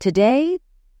Today,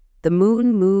 the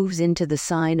moon moves into the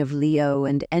sign of Leo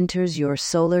and enters your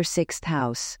solar sixth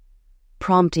house,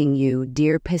 prompting you,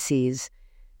 dear Pisces,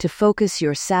 to focus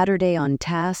your Saturday on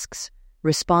tasks,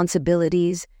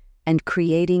 responsibilities, and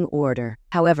creating order.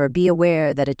 However, be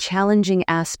aware that a challenging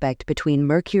aspect between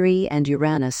Mercury and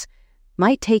Uranus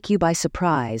might take you by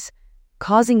surprise,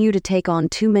 causing you to take on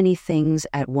too many things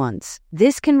at once.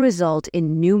 This can result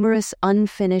in numerous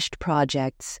unfinished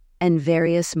projects and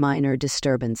various minor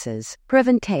disturbances.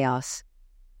 Prevent chaos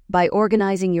by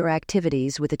organizing your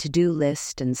activities with a to-do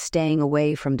list and staying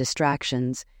away from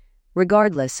distractions,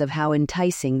 regardless of how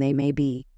enticing they may be.